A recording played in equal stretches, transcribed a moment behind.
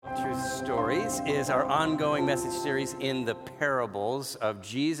Stories is our ongoing message series in the parables of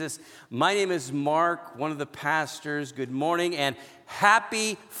Jesus. My name is Mark, one of the pastors. Good morning and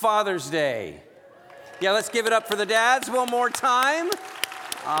happy Father's Day. Yeah, let's give it up for the dads one more time.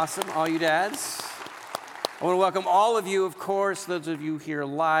 Awesome, all you dads. I want to welcome all of you, of course, those of you here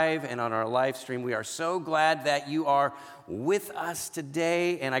live and on our live stream. We are so glad that you are with us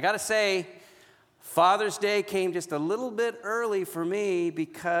today. And I got to say, Father's Day came just a little bit early for me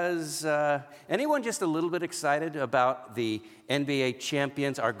because anyone just a little bit excited about the NBA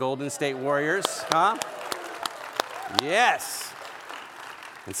champions, our Golden State Warriors, huh? Yes.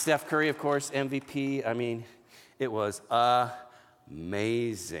 And Steph Curry, of course, MVP. I mean, it was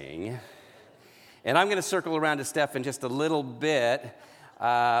amazing. And I'm going to circle around to Steph in just a little bit.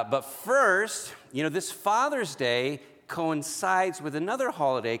 But first, this Father's Day coincides with another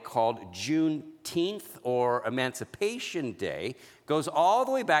holiday called Juneteenth, or Emancipation Day. Goes all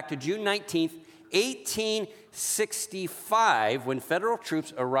the way back to June 19th, 1865, when federal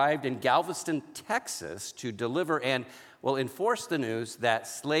troops arrived in Galveston, Texas, to deliver and, enforce the news that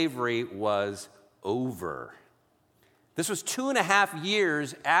slavery was over. This was 2.5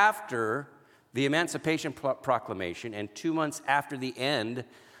 years after the Emancipation Proclamation and 2 months after the end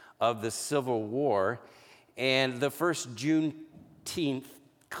of the Civil War. And the first Juneteenth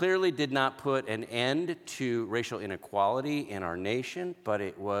clearly did not put an end to racial inequality in our nation, but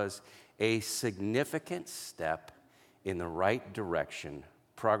it was a significant step in the right direction,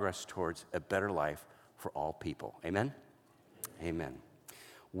 progress towards a better life for all people. Amen? Amen.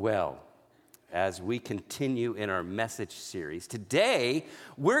 Well, as we continue in our message series, today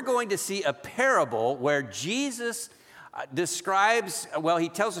we're going to see a parable where Jesus describes, he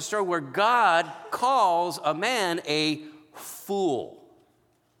tells a story where God calls a man a fool.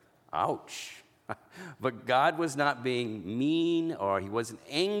 Ouch. But God was not being mean or he wasn't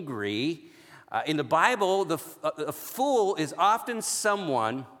angry. In the Bible, a fool is often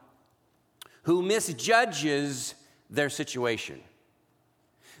someone who misjudges their situation.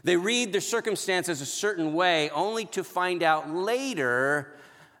 They read their circumstances a certain way only to find out later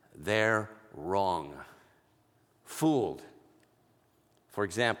they're wrong. Fooled. For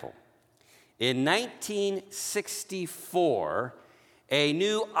example, in 1964, a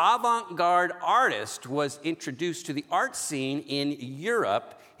new avant-garde artist was introduced to the art scene in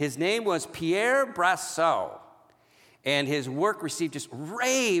Europe. His name was Pierre Brasseur, and his work received just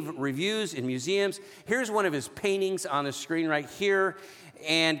rave reviews in museums. Here's one of his paintings on the screen right here.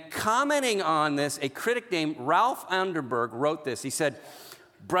 And commenting on this, a critic named Ralph Underberg wrote this. He said,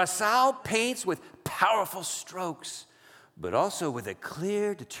 "Brasseur paints with powerful strokes, but also with a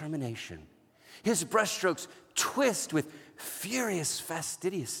clear determination. His brushstrokes twist with furious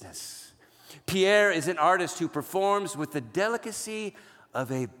fastidiousness. Pierre is an artist who performs with the delicacy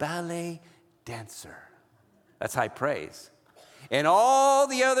of a ballet dancer." That's high praise. And all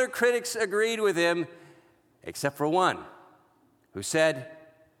the other critics agreed with him, except for one, who said,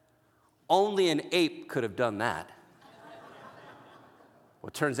 "Only an ape could have done that." Well,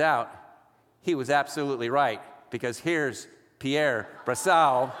 it turns out he was absolutely right, because here's Pierre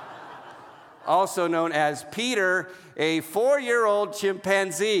Brasseur, also known as Peter, a 4-year-old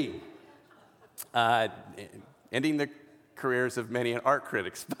chimpanzee, ending the careers of many art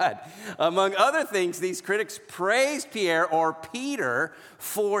critics. But among other things, these critics praised Pierre, or Peter,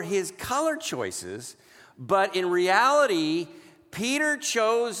 for his color choices, but in reality, Peter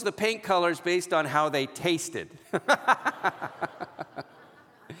chose the paint colors based on how they tasted.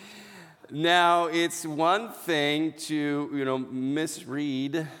 Now, it's one thing to,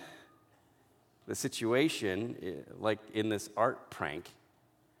 misread the situation, like in this art prank.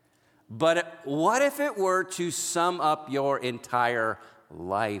 But what if it were to sum up your entire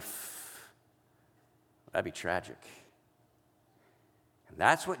life? That'd be tragic. And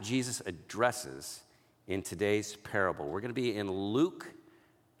that's what Jesus addresses in today's parable. We're going to be in Luke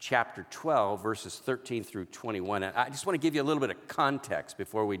chapter 12, verses 13 through 21. And I just want to give you a little bit of context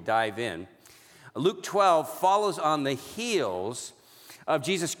before we dive in. Luke 12 follows on the heels of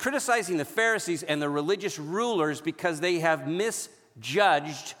Jesus criticizing the Pharisees and the religious rulers because they have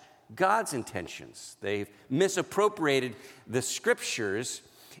misjudged God's intentions. They've misappropriated the scriptures.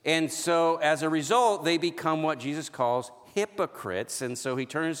 And so as a result, they become what Jesus calls hypocrites. And so he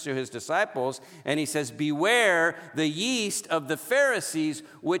turns to his disciples and he says, "Beware the yeast of the Pharisees,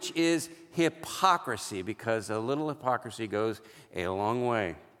 which is hypocrisy," because a little hypocrisy goes a long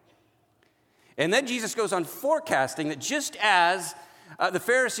way. And then Jesus goes on forecasting that just as the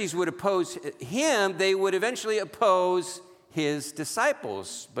Pharisees would oppose him, they would eventually oppose his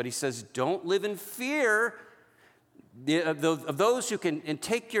disciples. But he says, don't live in fear. of those who can and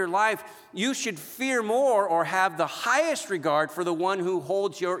take your life, you should fear more or have the highest regard for the one who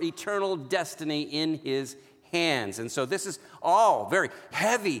holds your eternal destiny in his hands. And so this is all very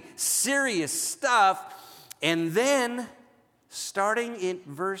heavy, serious stuff. And then, starting in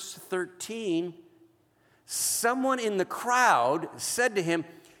verse 13, someone in the crowd said to him,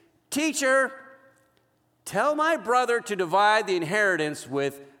 "Teacher, tell my brother to divide the inheritance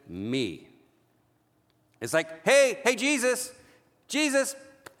with me." It's like, hey, Jesus,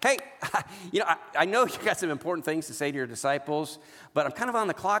 hey, I know you got some important things to say to your disciples, but I'm kind of on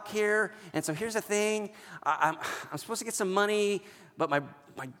the clock here, and so here's the thing. I'm supposed to get some money, but my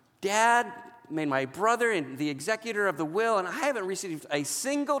dad made my brother and the executor of the will, and I haven't received a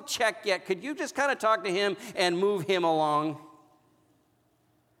single check yet. Could you just kind of talk to him and move him along?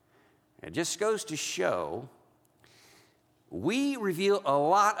 It just goes to show we reveal a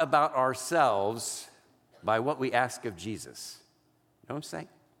lot about ourselves by what we ask of Jesus. You know what I'm saying?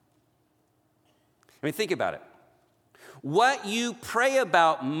 I mean, think about it. What you pray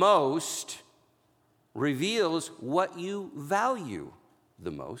about most reveals what you value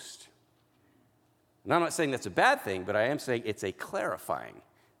the most. And I'm not saying that's a bad thing, but I am saying it's a clarifying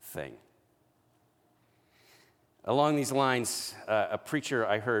thing. Along these lines, a preacher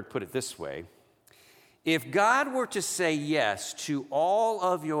I heard put it this way: if God were to say yes to all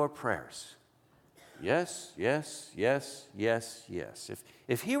of your prayers, yes, yes, yes, yes, yes.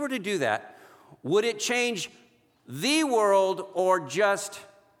 If he were to do that, would it change the world or just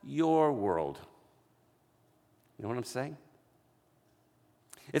your world? You know what I'm saying?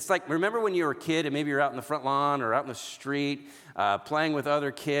 It's like, remember when you were a kid and maybe you're out in the front lawn or out in the street playing with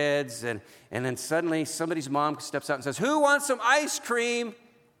other kids, and then suddenly somebody's mom steps out and says, "Who wants some ice cream?"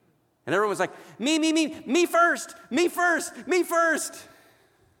 And everyone's like, me first, me first, me first.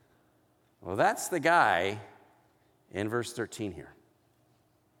 Well, that's the guy in verse 13 here.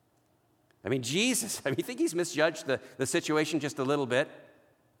 I mean, Jesus, you think he's misjudged the situation just a little bit?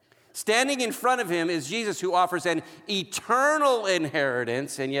 Standing in front of him is Jesus, who offers an eternal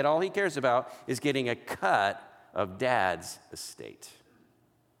inheritance, and yet all he cares about is getting a cut of Dad's estate.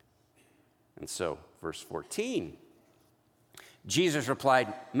 And so, verse 14, Jesus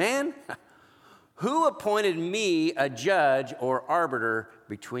replied, "Man, who appointed me a judge or arbiter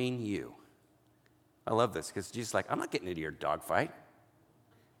between you?" I love this because Jesus is like, I'm not getting into your dogfight.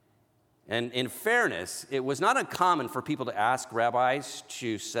 And in fairness, it was not uncommon for people to ask rabbis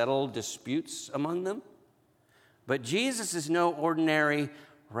to settle disputes among them. But Jesus is no ordinary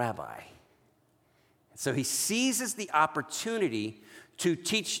rabbi. So he seizes the opportunity to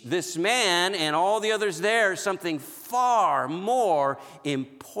teach this man and all the others there something far more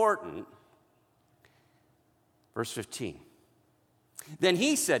important. Verse 15. Then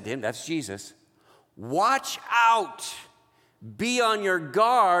he said to him, that's Jesus, "Watch out. Be on your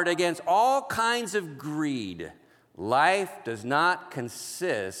guard against all kinds of greed. Life does not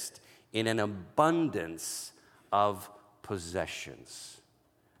consist in an abundance of possessions."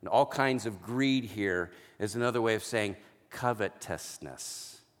 And all kinds of greed here is another way of saying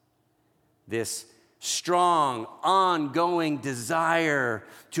covetousness. This strong, ongoing desire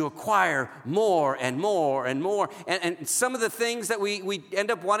to acquire more and more and more. And some of the things that we end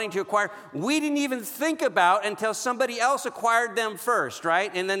up wanting to acquire, we didn't even think about until somebody else acquired them first,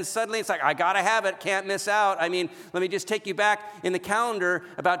 right? And then suddenly it's like, I gotta have it, can't miss out. I mean, let me just take you back in the calendar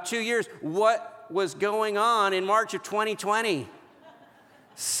about 2 years. What was going on in March of 2020?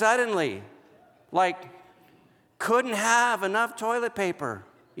 Suddenly, couldn't have enough toilet paper.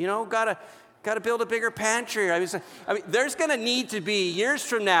 Got to build a bigger pantry. I mean, there's going to need to be, years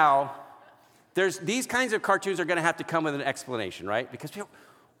from now, these kinds of cartoons are going to have to come with an explanation, right? Because people,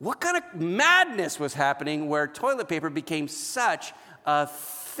 what kind of madness was happening where toilet paper became such a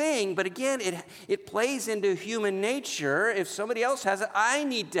thing? But again, it plays into human nature. If somebody else has it, I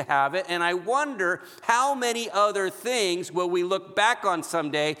need to have it. And I wonder how many other things will we look back on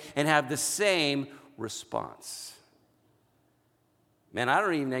someday and have the same response? Man, I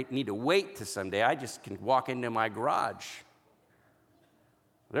don't even need to wait till someday. I just can walk into my garage.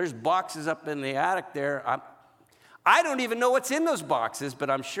 There's boxes up in the attic there. I don't even know what's in those boxes, but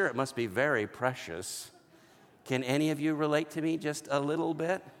I'm sure it must be very precious. Can any of you relate to me just a little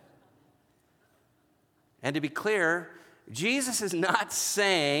bit? And to be clear, Jesus is not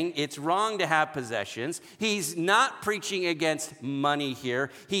saying it's wrong to have possessions. He's not preaching against money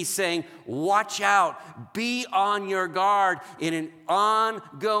here. He's saying, watch out, be on your guard in an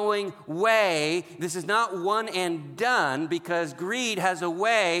ongoing way. This is not one and done, because greed has a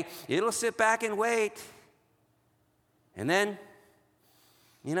way. It'll sit back and wait. And then,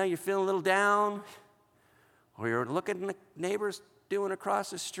 you're feeling a little down. or you're looking at the neighbors doing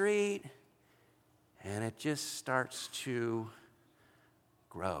across the street, and it just starts to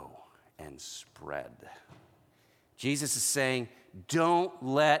grow and spread. Jesus is saying, don't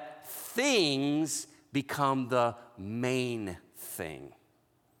let things become the main thing,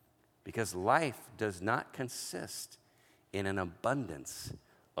 because life does not consist in an abundance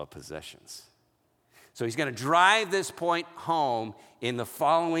of possessions. So he's going to drive this point home in the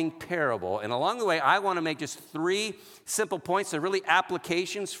following parable. And along the way, I want to make just 3 simple points. They're really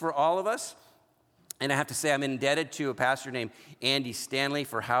applications for all of us. And I have to say, I'm indebted to a pastor named Andy Stanley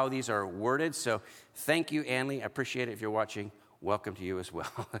for how these are worded. So thank you, Andy. I appreciate it. If you're watching, welcome to you as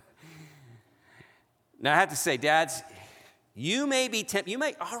well. Now, I have to say, dads, you may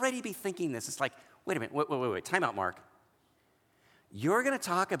already be thinking this. It's like, wait a minute, wait, time out, Mark. You're going to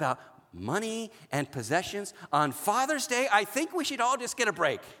talk about money and possessions on Father's Day? I think we should all just get a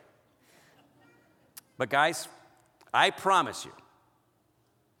break. But guys, I promise you,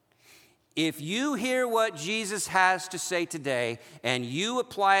 if you hear what Jesus has to say today and you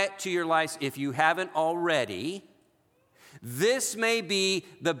apply it to your lives, if you haven't already, this may be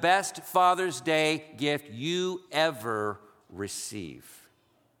the best Father's Day gift you ever receive.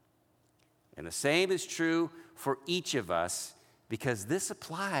 And the same is true for each of us, because this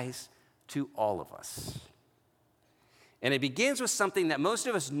applies to all of us. And it begins with something that most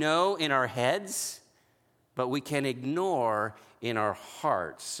of us know in our heads, but we can ignore in our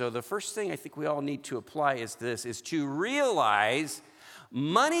hearts. So the first thing I think we all need to apply is to realize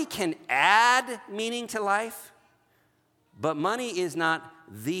money can add meaning to life, but money is not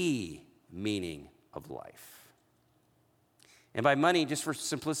the meaning of life. And by money, just for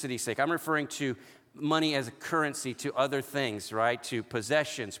simplicity's sake, I'm referring to money as a currency to other things, right? To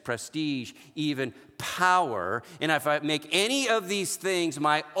possessions, prestige, even power. And if I make any of these things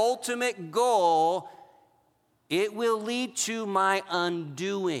my ultimate goal, it will lead to my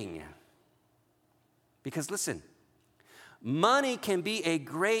undoing. Because listen, money can be a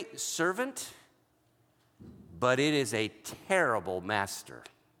great servant, but it is a terrible master.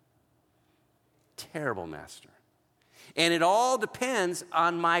 Terrible master. And it all depends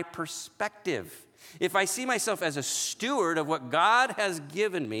on my perspective. If I see myself as a steward of what God has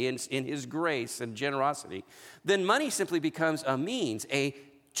given me in His grace and generosity, then money simply becomes a means, a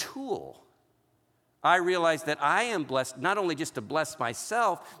tool. I realize that I am blessed not only just to bless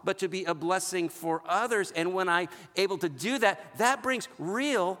myself, but to be a blessing for others. And when I'm able to do that, that brings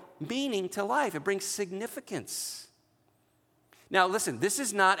real meaning to life. It brings significance. Now, listen, this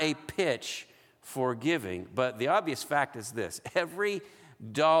is not a pitch for giving, but the obvious fact is this: every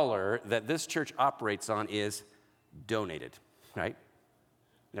dollar that this church operates on is donated, right?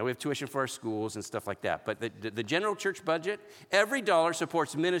 Now, we have tuition for our schools and stuff like that, but the general church budget, every dollar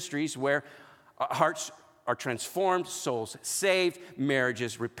supports ministries where hearts are transformed, souls saved,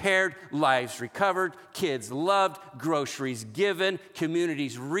 marriages repaired, lives recovered, kids loved, groceries given,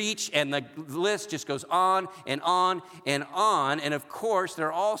 communities reached, and the list just goes on and on and on. And of course, there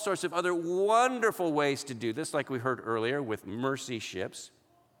are all sorts of other wonderful ways to do this, like we heard earlier with mercy ships.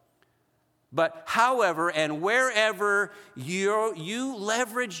 But however and wherever you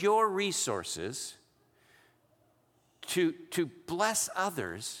leverage your resources to bless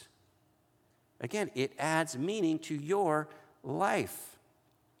others, again, it adds meaning to your life.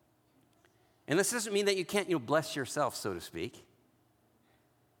 And this doesn't mean that you can't, bless yourself, so to speak.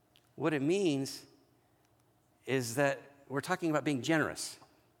 What it means is that we're talking about being generous.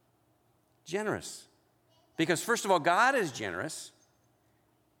 Generous. Because first of all, God is generous.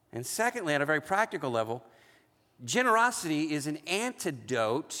 And secondly, at a very practical level, generosity is an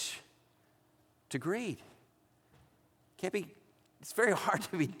antidote to greed. It's very hard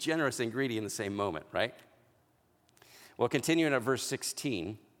to be generous and greedy in the same moment, right? Well, continuing at verse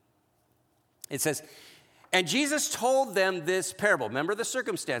 16, it says, and Jesus told them this parable. Remember the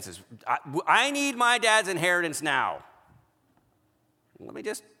circumstances. I need my dad's inheritance now. Let me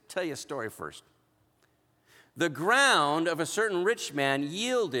just tell you a story first. The ground of a certain rich man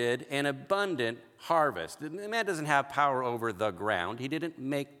yielded an abundant harvest. The man doesn't have power over the ground. He didn't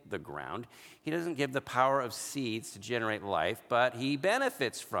make the ground. He doesn't give the power of seeds to generate life, but he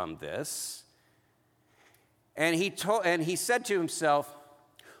benefits from this. And he said to himself,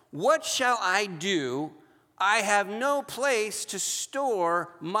 what shall I do? I have no place to store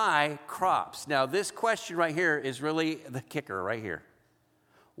my crops. Now, this question right here is really the kicker right here.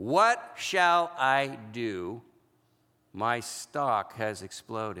 What shall I do? My stock has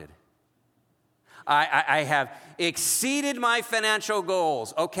exploded. I have exceeded my financial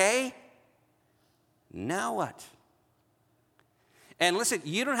goals. Okay? Now what? And listen,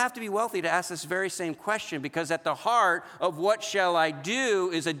 you don't have to be wealthy to ask this very same question, because at the heart of what shall I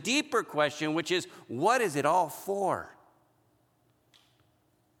do is a deeper question, which is, what is it all for?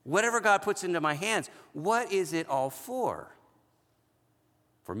 Whatever God puts into my hands, what is it all for?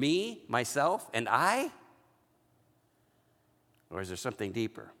 For me, myself, and I? Or is there something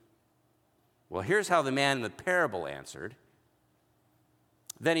deeper? Well, here's how the man in the parable answered.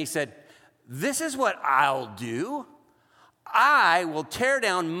 Then he said, this is what I'll do. I will tear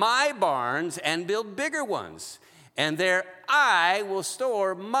down my barns and build bigger ones, and there I will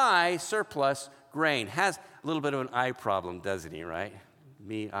store my surplus grain. Has a little bit of an I problem, doesn't he, right?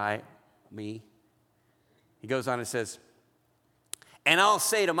 Me, I, me. He goes on and says, and I'll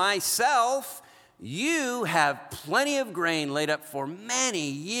say to myself, you have plenty of grain laid up for many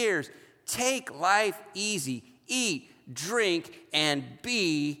years. Take life easy, eat, drink, and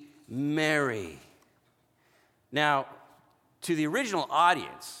be merry. Now, to the original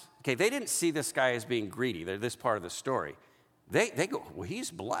audience, okay, they didn't see this guy as being greedy. They're this part of the story. They go, well, he's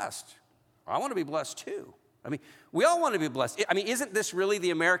blessed. I want to be blessed too. I mean, we all want to be blessed. I mean, isn't this really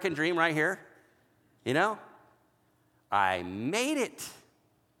the American dream right here? You know? I made it.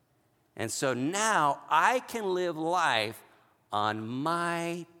 And so now I can live life on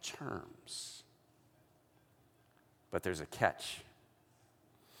my terms. But there's a catch.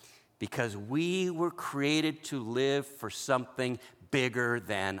 Because we were created to live for something bigger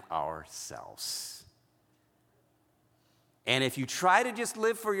than ourselves. And if you try to just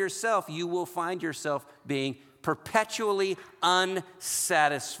live for yourself, you will find yourself being perpetually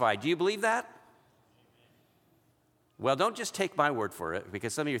unsatisfied. Do you believe that? Well, don't just take my word for it,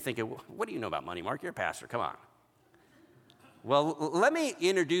 because some of you are thinking, what do you know about money, Mark? You're a pastor. Come on. Well, let me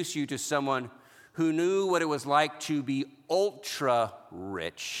introduce you to someone who knew what it was like to be ultra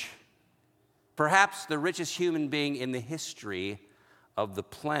rich. Perhaps the richest human being in the history of the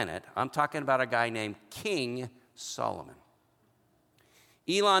planet. I'm talking about a guy named King Solomon.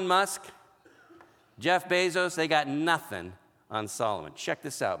 Elon Musk, Jeff Bezos, they got nothing on Solomon. Check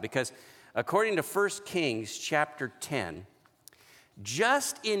this out, because according to 1 Kings chapter 10,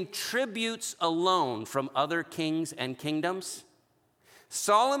 just in tributes alone from other kings and kingdoms,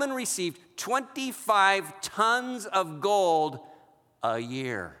 Solomon received 25 tons of gold a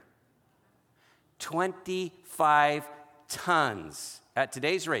year. 25 tons. At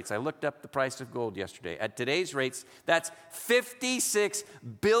today's rates, I looked up the price of gold yesterday. At today's rates, that's $56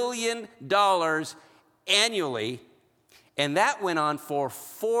 billion annually. And that went on for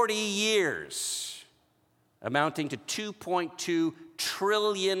 40 years, amounting to $2.2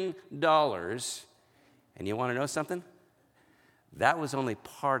 trillion. And you want to know something? That was only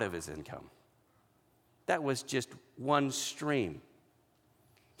part of his income. That was just one stream.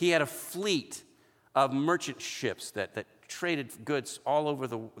 He had a fleet of merchant ships that traded goods all over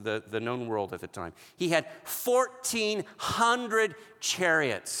the known world at the time. He had 1,400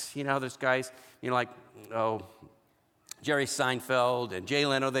 chariots. You know how those guys, like, Jerry Seinfeld and Jay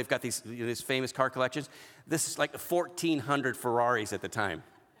Leno, they've got these famous car collections. This is like 1,400 Ferraris at the time.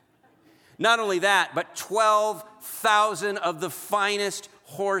 Not only that, but 12,000 of the finest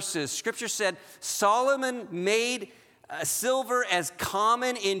horses. Scripture said Solomon made silver as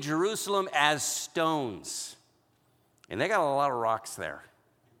common in Jerusalem as stones. And they got a lot of rocks there.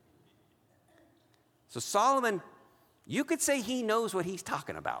 So Solomon, you could say he knows what he's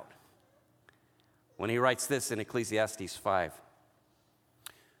talking about when he writes this in Ecclesiastes 5.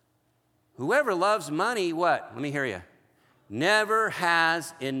 Whoever loves money, what? Let me hear you. Never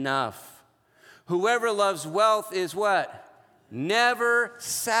has enough. Whoever loves wealth is what? Never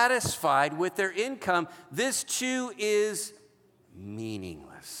satisfied with their income. This too is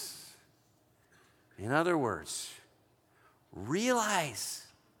meaningless. In other words, realize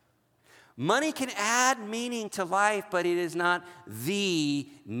money can add meaning to life, but it is not the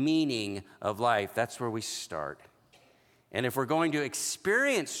meaning of life. That's where we start. And if we're going to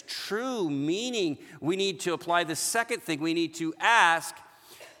experience true meaning, we need to apply the second thing. We need to ask,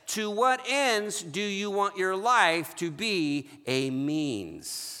 to what ends do you want your life to be a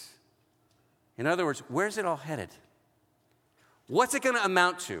means? In other words, where's it all headed? What's it going to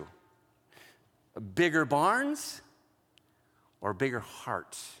amount to? Bigger barns or bigger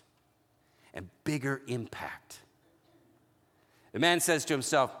hearts and bigger impact? The man says to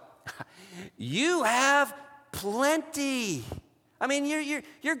himself, you have plenty. I mean,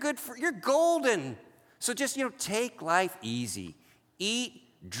 you're good you're golden. So just, take life easy. Eat,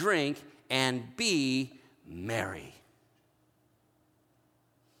 drink, and be merry.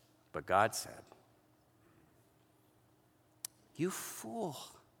 But God said, you fool.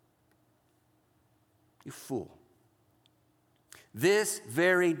 You fool. This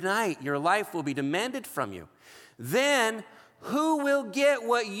very night, your life will be demanded from you. Then who will get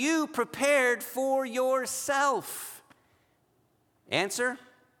what you prepared for yourself? Answer,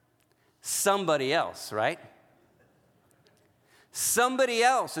 somebody else, right? Somebody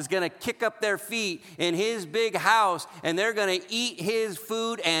else is going to kick up their feet in his big house, and they're going to eat his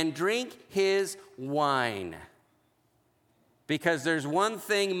food and drink his wine. Because there's one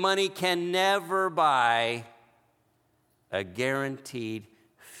thing money can never buy: a guaranteed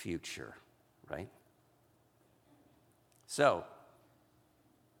future, right? So,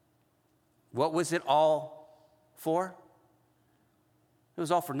 what was it all for? It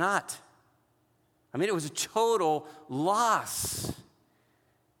was all for naught. I mean, it was a total loss.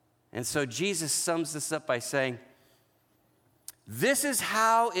 And so Jesus sums this up by saying, this is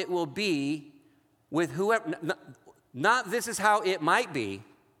how it will be with whoever, not this is how it might be,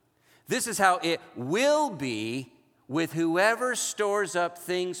 this is how it will be with whoever stores up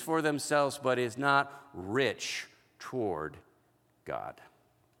things for themselves but is not rich toward God.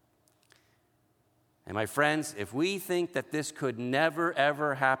 And my friends, if we think that this could never,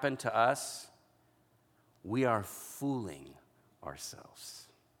 ever happen to us, we are fooling ourselves.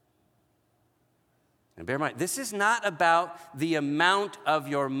 And bear in mind, this is not about the amount of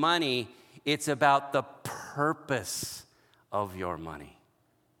your money, it's about the purpose of your money.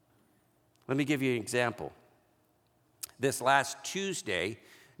 Let me give you an example. This last Tuesday,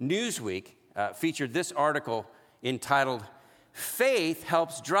 Newsweek featured this article entitled, "Faith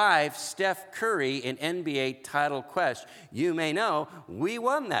Helps Drive Steph Curry in NBA Title Quest." You may know we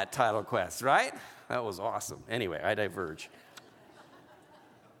won that title quest, right? That was awesome. Anyway, I diverge.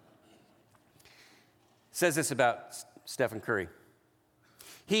 Says this about Stephen Curry.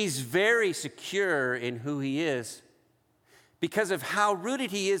 He's very secure in who he is. Because of how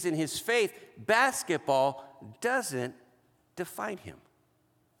rooted he is in his faith, basketball doesn't define him.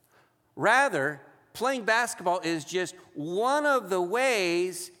 Rather, playing basketball is just one of the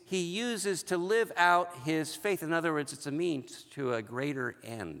ways he uses to live out his faith. In other words, it's a means to a greater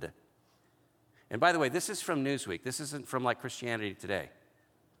end. And by the way, this is from Newsweek. This isn't from like Christianity Today.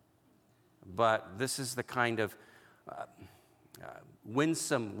 But this is the kind of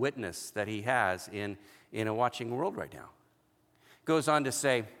winsome witness that he has in a watching world right now. Goes on to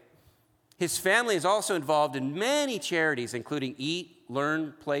say, his family is also involved in many charities, including Eat,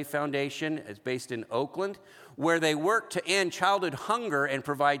 Learn, Play Foundation. It's based in Oakland, where they work to end childhood hunger and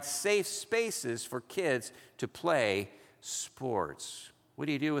provide safe spaces for kids to play sports. What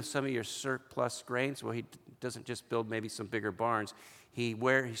do you do with some of your surplus grains? Well, he doesn't just build maybe some bigger barns. He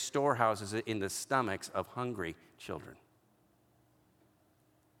storehouses it in the stomachs of hungry children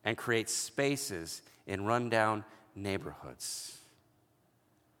and creates spaces in rundown neighborhoods.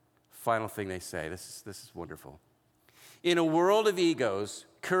 Final thing they say, this is wonderful. In a world of egos,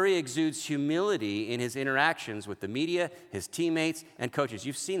 Curry exudes humility in his interactions with the media, his teammates, and coaches.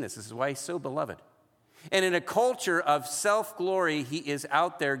 You've seen this. This is why he's so beloved. And in a culture of self-glory, he is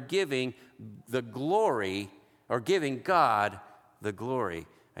out there giving the glory, or giving God the glory.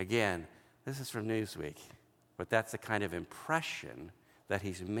 Again, this is from Newsweek, but that's the kind of impression that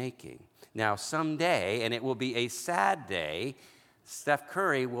he's making. Now, someday, and it will be a sad day, Steph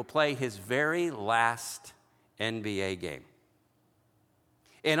Curry will play his very last NBA game.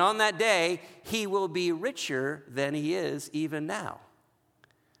 And on that day, he will be richer than he is even now.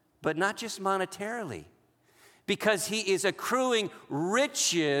 But not just monetarily, because he is accruing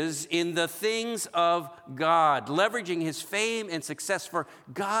riches in the things of God, leveraging his fame and success for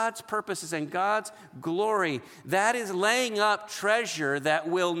God's purposes and God's glory. That is laying up treasure that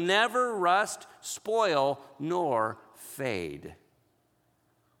will never rust, spoil, nor fade.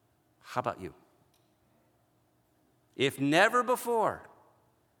 How about you? If never before,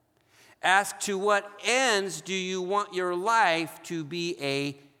 ask, to what ends do you want your life to be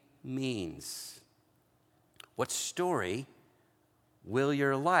a means? What story will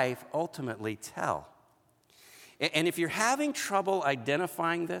your life ultimately tell? And if you're having trouble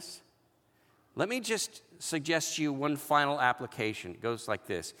identifying this, let me just suggest to you one final application. It goes like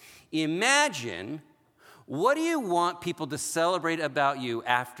this. Imagine, what do you want people to celebrate about you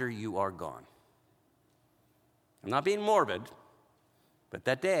after you are gone? I'm not being morbid, but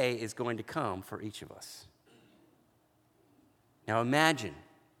that day is going to come for each of us. Now imagine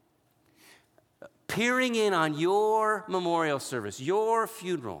peering in on your memorial service, your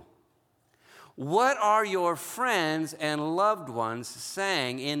funeral. What are your friends and loved ones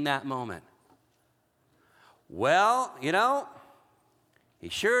saying in that moment? Well, he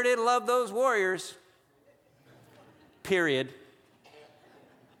sure did love those Warriors. Period.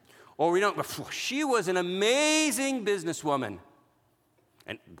 Or she was an amazing businesswoman.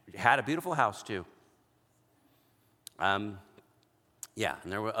 And had a beautiful house, too. And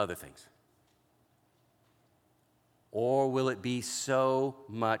there were other things. Or will it be so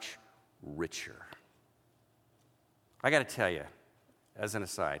much richer? I got to tell you, as an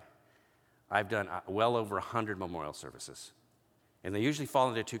aside, I've done well over 100 memorial services, and they usually fall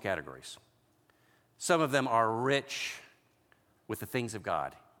into two categories. Some of them are rich with the things of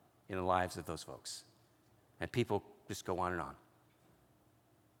God in the lives of those folks, and people just go on and on.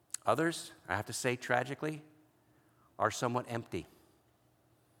 Others, I have to say tragically, are somewhat empty,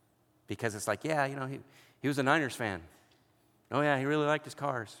 because it's like, he was a Niners fan. Oh yeah, he really liked his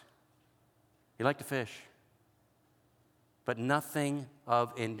cars. He liked to fish. But nothing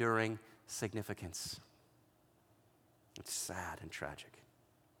of enduring significance. It's sad and tragic.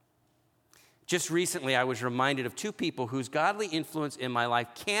 Just recently, I was reminded of two people whose godly influence in my life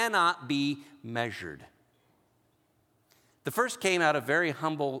cannot be measured. The first came out of very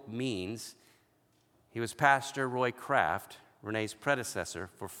humble means. He was Pastor Roy Kraft, Renee's predecessor,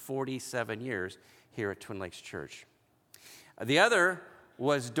 for 47 years here at Twin Lakes Church. The other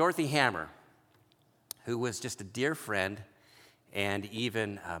was Dorothy Hammer, who was just a dear friend and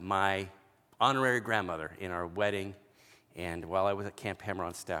even my honorary grandmother in our wedding. And while I was at Camp Hammer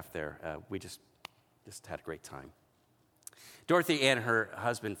on staff there, we just had a great time. Dorothy and her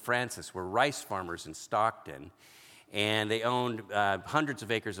husband Francis were rice farmers in Stockton, and they owned hundreds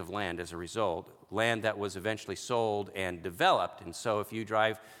of acres of land as a result, land that was eventually sold and developed. And so if you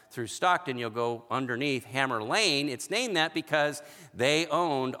drive through Stockton, you'll go underneath Hammer Lane. It's named that because they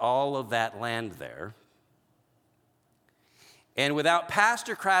owned all of that land there. And without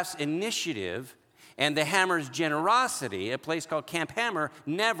Pastor Kraft's initiative and the Hammer's generosity, a place called Camp Hammer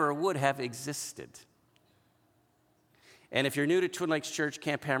never would have existed. And if you're new to Twin Lakes Church,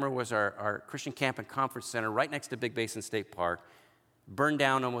 Camp Hammer was our Christian camp and conference center right next to Big Basin State Park, burned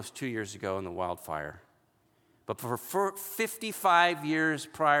down almost 2 years ago in the wildfire. But for 55 years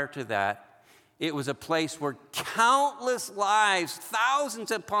prior to that, it was a place where countless lives,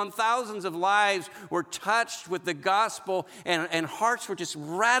 thousands upon thousands of lives, were touched with the gospel, and hearts were just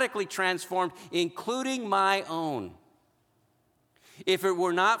radically transformed, including my own. If it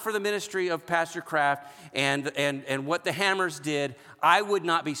were not for the ministry of Pastor Kraft and what the Hammers did, I would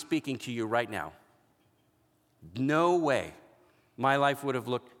not be speaking to you right now. No way. My life would have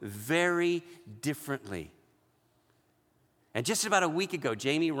looked very differently. And just about a week ago,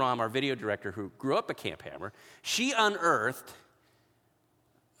 Jamie Rom, our video director who grew up at Camp Hammer, she unearthed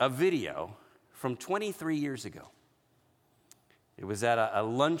a video from 23 years ago. It was at a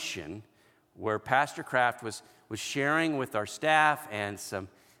luncheon where Pastor Kraft was sharing with our staff and some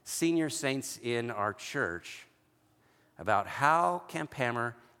senior saints in our church about how Camp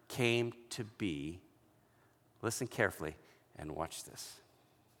Hammer came to be. Listen carefully and watch this.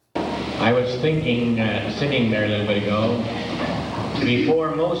 I was thinking, sitting there a little bit ago,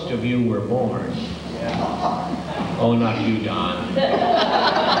 before most of you were born. Oh, not you, Don.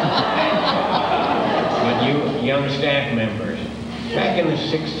 But you young staff members. Back in the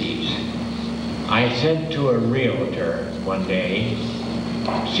 60s, I said to a realtor one day,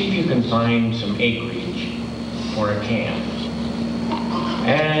 see if you can find some acreage for a camp.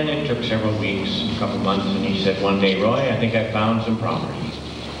 And it took several weeks, a couple months, and he said one day, Roy, I think I found some property.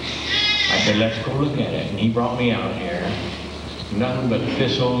 I said, let's go look at it. And he brought me out here. Nothing but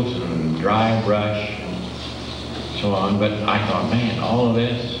thistles and dry brush and so on. But I thought, man, all of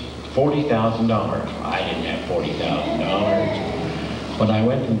this, $40,000. I didn't have $40,000. But I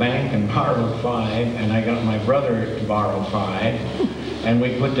went to the bank and borrowed $5, and I got my brother to borrow $5. And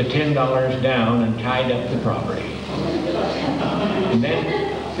we put the $10 down and tied up the property. And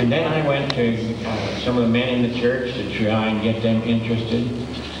then I went to some of the men in the church to try and get them interested.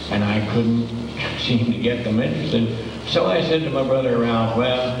 And I couldn't seem to get them interested. So I said to my brother Ralph,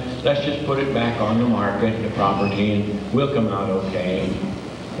 well, let's just put it back on the market, the property, and we'll come out okay.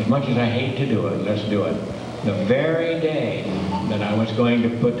 As much as I hate to do it, let's do it. The very day that I was going to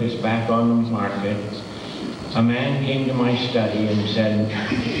put this back on the market, a man came to my study and said,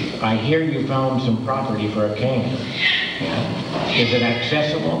 I hear you found some property for a camp. Yeah. Is it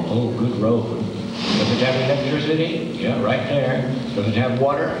accessible? Oh, good road. Does it have electricity? Yeah, right there. Does it have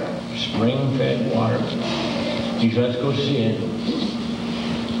water? Spring-fed water. He said, let's go see it.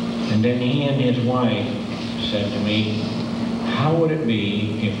 And then he and his wife said to me, how would it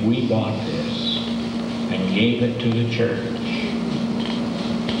be if we bought this and gave it to the church?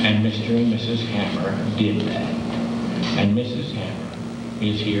 And Mr. and Mrs. Hammer did that. And Mrs. Hammer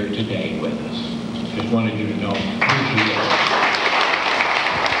is here today with us. Just wanted you to know who she is.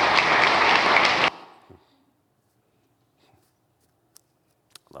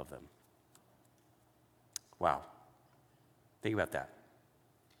 about that.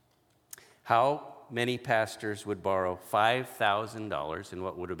 How many pastors would borrow $5,000 in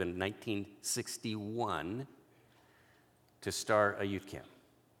what would have been 1961 to start a youth camp?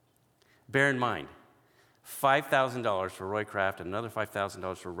 Bear in mind, $5,000 for Roy Kraft and another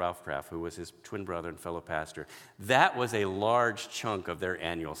 $5,000 for Ralph Kraft, who was his twin brother and fellow pastor. That was a large chunk of their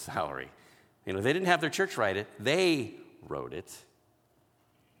annual salary. They didn't have their church write it. They wrote it.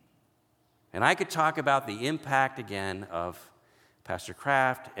 And I could talk about the impact again of Pastor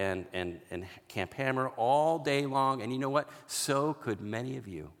Kraft and Camp Hammer all day long. And you know what? So could many of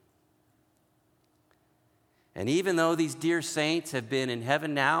you. And even though these dear saints have been in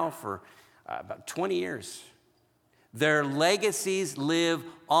heaven now for about 20 years, their legacies live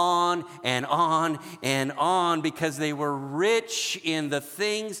on and on and on because they were rich in the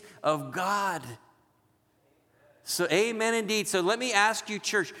things of God. So amen indeed. So let me ask you,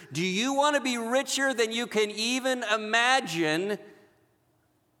 church, do you want to be richer than you can even imagine?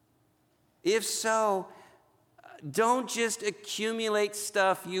 If so, don't just accumulate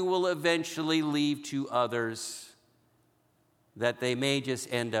stuff you will eventually leave to others that they may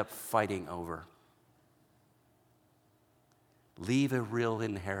just end up fighting over. Leave a real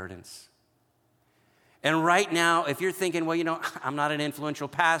inheritance. And right now, if you're thinking, well, I'm not an influential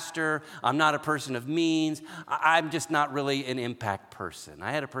pastor, I'm not a person of means, I'm just not really an impact person.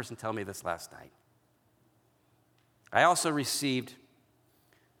 I had a person tell me this last night. I also received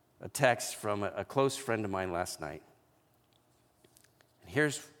a text from a close friend of mine last night. And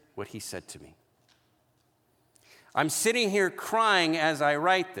here's what he said to me. I'm sitting here crying as I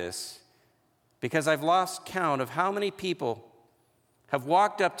write this because I've lost count of how many people have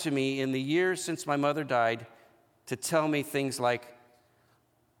walked up to me in the years since my mother died to tell me things like,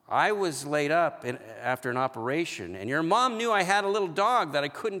 I was laid up after an operation, and your mom knew I had a little dog that I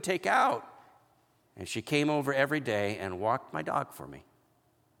couldn't take out, and she came over every day and walked my dog for me.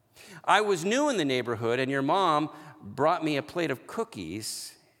 I was new in the neighborhood, and your mom brought me a plate of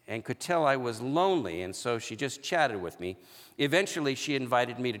cookies and could tell I was lonely, and so she just chatted with me. Eventually, she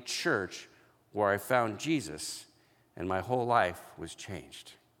invited me to church where I found Jesus, and my whole life was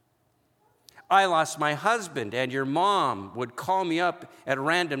changed. I lost my husband, and your mom would call me up at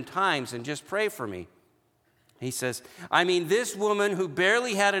random times and just pray for me. He says, this woman who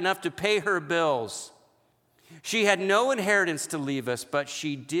barely had enough to pay her bills, she had no inheritance to leave us, but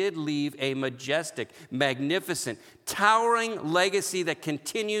she did leave a majestic, magnificent, towering legacy that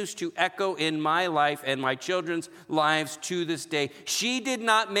continues to echo in my life and my children's lives to this day. She did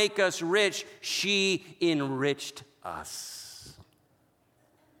not make us rich, she enriched us.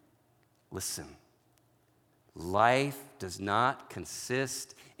 Listen, life does not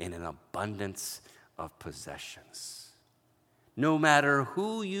consist in an abundance of possessions. No matter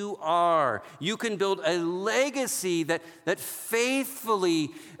who you are, you can build a legacy that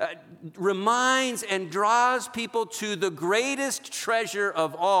faithfully reminds and draws people to the greatest treasure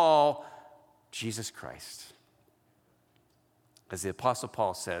of all, Jesus Christ. As the Apostle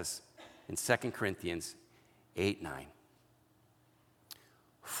Paul says in 2 Corinthians 8:9.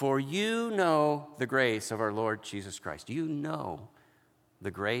 For you know the grace of our Lord Jesus Christ. Do you know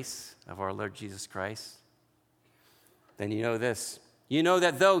the grace of our Lord Jesus Christ? Then you know this. You know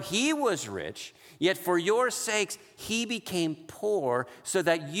that though he was rich, yet for your sakes he became poor, so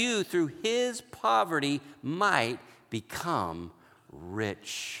that you through his poverty might become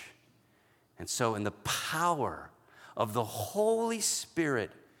rich. And so in the power of the Holy Spirit,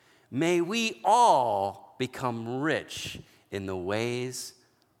 may we all become rich in the ways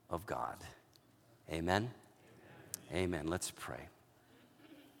of God. Amen? Amen. Let's pray.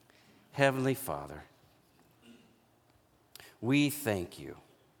 Heavenly Father, we thank you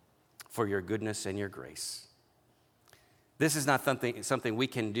for your goodness and your grace. This is not something we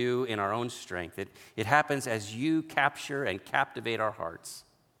can do in our own strength. It happens as you capture and captivate our hearts.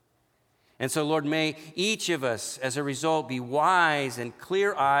 And so, Lord, may each of us, as a result, be wise and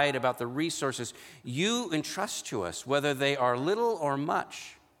clear-eyed about the resources you entrust to us, whether they are little or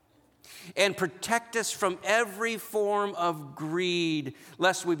much. And protect us from every form of greed,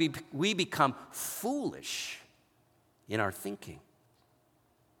 lest we become foolish in our thinking.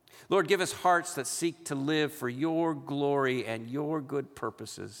 Lord, give us hearts that seek to live for your glory and your good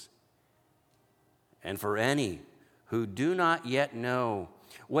purposes. And for any who do not yet know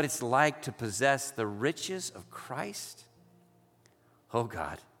what it's like to possess the riches of Christ, oh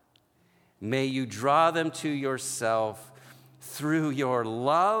God, may you draw them to yourself through your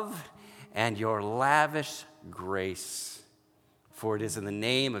love and your lavish grace. For it is in the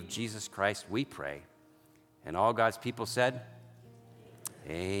name of Jesus Christ we pray. And all God's people said,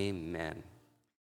 amen.